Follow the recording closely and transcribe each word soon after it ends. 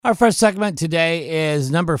Our first segment today is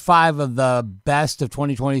number 5 of the best of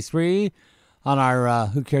 2023 on our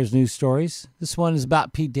Who Cares News Stories. This one is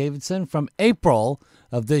about Pete Davidson from April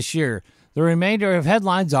of this year. The remainder of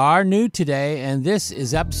headlines are new today, and this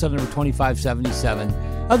is episode number 2577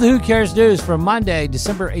 of the Who Cares News for Monday,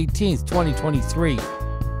 December 18th, 2023.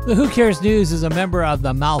 The Who Cares News is a member of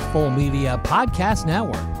the Mouthful Media Podcast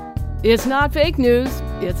Network. It's not fake news.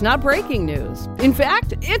 It's not breaking news. In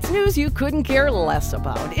fact, it's news you couldn't care less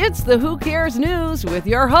about. It's the Who Cares News with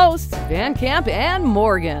your hosts, Van Camp and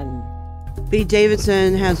Morgan. Pete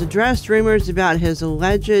Davidson has addressed rumors about his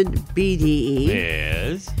alleged BDE.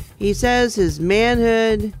 Yes. He says his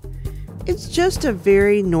manhood, it's just a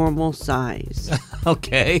very normal size.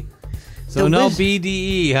 Okay. So no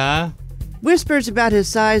BDE, huh? Whispers about his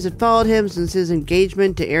size have followed him since his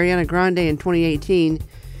engagement to Ariana Grande in 2018.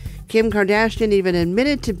 Kim Kardashian even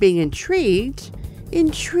admitted to being intrigued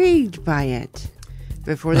by it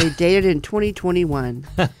before they dated in 2021.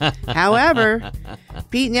 However,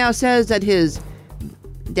 Pete now says that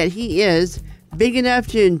he is big enough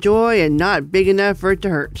to enjoy and not big enough for it to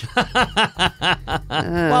hurt.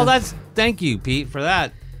 Well, thank you, Pete, for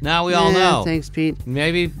that. Now we all know. Thanks, Pete.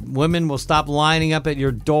 Maybe women will stop lining up at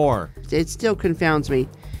your door. It still confounds me.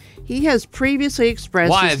 He has previously expressed...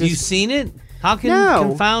 Why? Have you seen it? How can it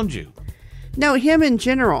confound you? No, him in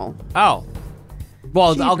general. Oh.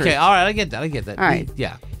 Well, Jeepers. Okay, all right, I get that. All right.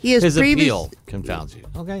 His appeal confounds you.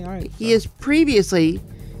 Okay, all right. He has previously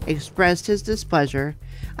expressed his displeasure.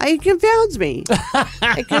 It confounds me.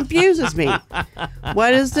 It confuses me.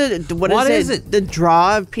 What is it? The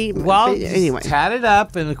draw of Pete? Well, anyway, tatted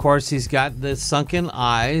up, and of course he's got the sunken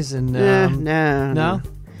eyes, and no.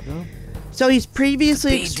 So he's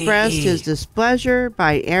previously expressed his displeasure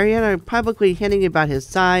by Ariana publicly hinting about his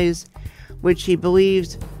size, which he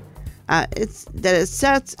believes it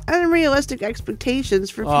sets unrealistic expectations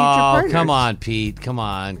for future partners. Oh, come on, Pete. Come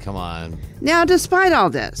on. Now, despite all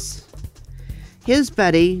this, his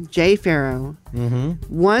buddy, Jay Farrow,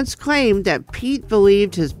 once claimed that Pete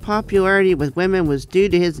believed his popularity with women was due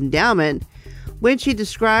to his endowment, which he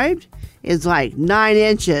described as like 9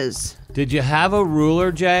 inches. Did you have a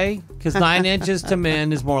ruler, Jay? Because 9 inches to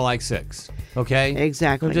men is more like 6. Okay?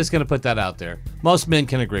 Exactly. I'm just going to put that out there. Most men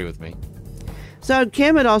can agree with me. So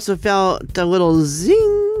Kim had also felt a little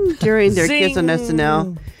zing during their kiss on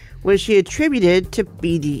SNL, which she attributed to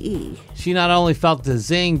BDE. She not only felt the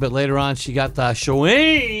zing, but later on she got the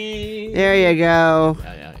shwing. There you go.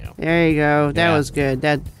 Yeah. There you go. That was good.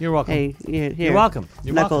 You're welcome. Hey, here. You're welcome.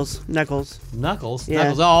 Knuckles. Yeah. Knuckles.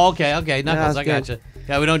 Oh, okay. Knuckles. I good. gotcha.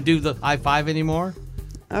 Yeah, we don't do the high five anymore.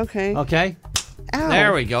 Okay. Ow.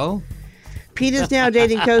 There we go. Pete is now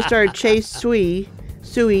dating co-star Chase Suey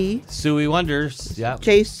Wonders. Yeah.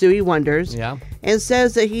 Chase Suey Wonders. Yeah. And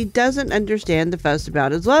says that he doesn't understand the fuss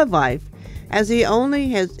about his love life, as he's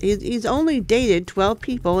only dated 12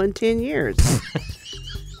 people in 10 years.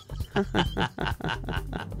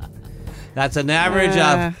 That's an average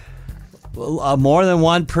of more than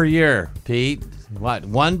one per year, Pete. What?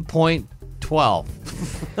 1.12.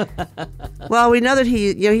 Well, we know that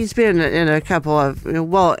he's been in a couple of, him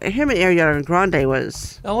and Ariana Grande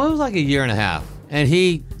was. Oh, it was like a year and a half, and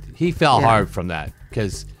he fell hard from that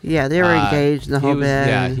because they were engaged in the whole bit.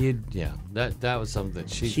 That was something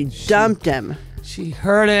she dumped him. She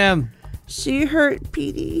hurt him. She hurt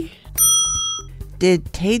Petey.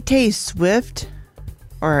 Did Tay-Tay Swift,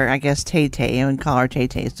 or I guess Tay-Tay, I would call her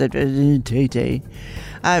Tay-Tay. Tay-Tay.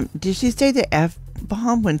 Did she say the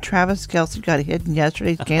F-bomb when Travis Kelce got hit in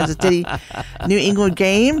yesterday's Kansas City New England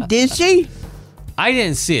game? Did she? I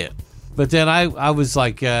didn't see it, but then I was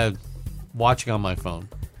like watching on my phone,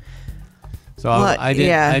 so I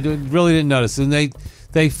really didn't notice. And they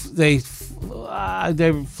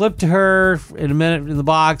flipped to her in a minute in the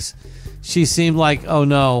box. She seemed like, oh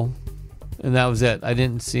no. And that was it. I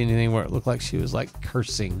didn't see anything where it looked like she was like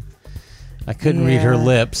cursing. I couldn't read her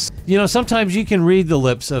lips. Sometimes you can read the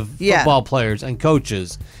lips of football players and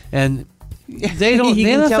coaches, and they don't. The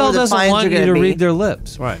NFL doesn't want you to read their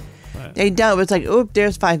lips, right? They don't. It's like, oop,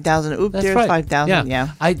 there's 5,000. Oop, there's 5,000.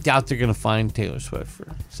 Yeah. I doubt they're going to find Taylor Swift for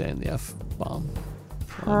saying the F-bomb.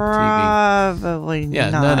 Probably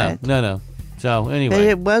not. No. So anyway, but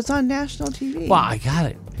it was on national TV. Well, I got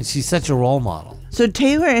it. And she's such a role model. So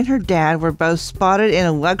Taylor and her dad were both spotted in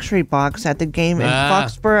a luxury box at the game in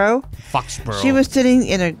Foxborough. She was sitting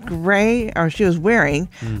in a gray, or she was wearing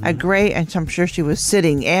a gray, and I'm sure she was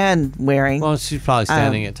sitting and wearing. Well, she's probably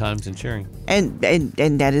standing at times and cheering. And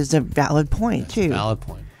that is a valid point, too. Valid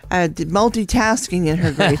point. multitasking in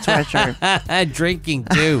her gray sweatshirt. Drinking,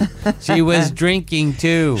 too. She was drinking,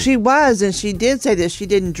 too. She was, and she did say that she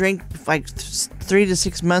didn't drink like 3 to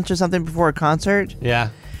 6 months or something before a concert. Yeah.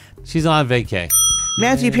 She's on vacay.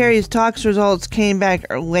 Matthew Perry's tox results came back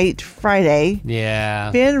late Friday. Yeah.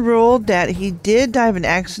 Ben ruled that he did die of an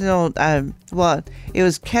accidental, it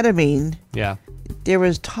was ketamine. Yeah. There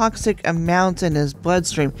was toxic amounts in his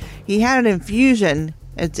bloodstream. He had an infusion.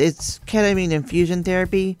 It's ketamine infusion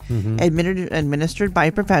therapy administered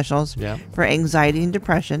by professionals for anxiety and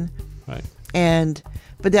depression. Right.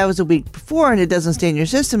 But that was a week before, and it doesn't stay in your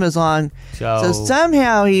system as long. So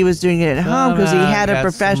somehow he was doing it at home because he had a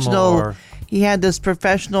professional. He had this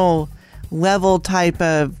professional level type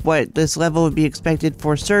of what this level would be expected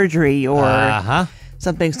for surgery or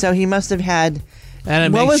something. So he must have had.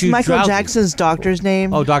 And what was Michael Jackson's doctor's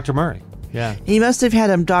name? Oh, Dr. Murray. Yeah. He must have had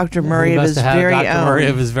him Dr. Murray of his very own. Dr. Murray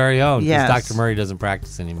of his very own. Yes. Because Dr. Murray doesn't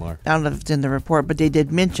practice anymore. I don't know if it's in the report, but they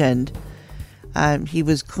did mention he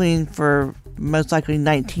was clean for most likely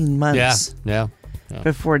 19 months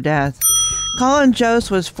before death. Colin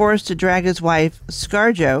Jost was forced to drag his wife,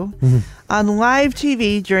 ScarJo, on live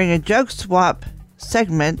TV during a joke swap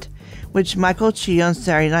segment, which Michael Chi on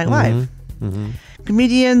Saturday Night Live.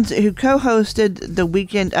 Comedians who co-hosted the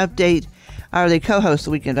Weekend Update,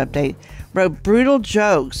 wrote brutal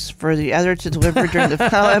jokes for the other to deliver during the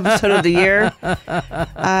final episode of the year.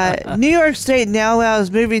 New York State now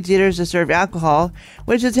allows movie theaters to serve alcohol,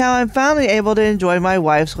 which is how I'm finally able to enjoy my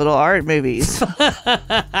wife's little art movies.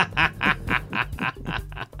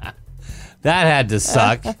 That had to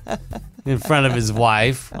suck. In front of his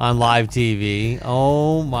wife on live TV.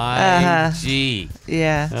 Oh my gee.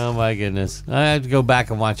 Yeah. Oh my goodness. I have to go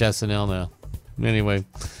back and watch SNL now. Anyway.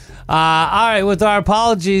 All right, with our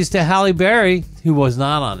apologies to Halle Berry, who was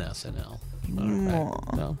not on SNL.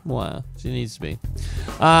 No, wow, she needs to be.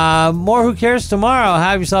 More Who Cares tomorrow.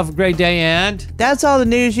 Have yourself a great day, and that's all the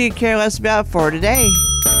news you care less about for today.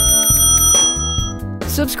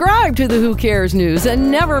 Subscribe to the Who Cares News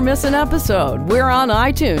and never miss an episode. We're on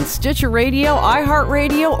iTunes, Stitcher Radio,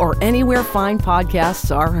 iHeartRadio, or anywhere fine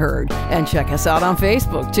podcasts are heard. And check us out on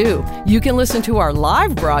Facebook, too. You can listen to our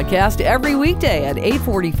live broadcast every weekday at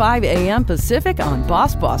 8:45 a.m. Pacific on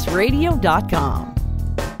BossBossRadio.com.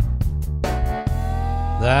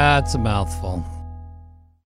 That's a mouthful.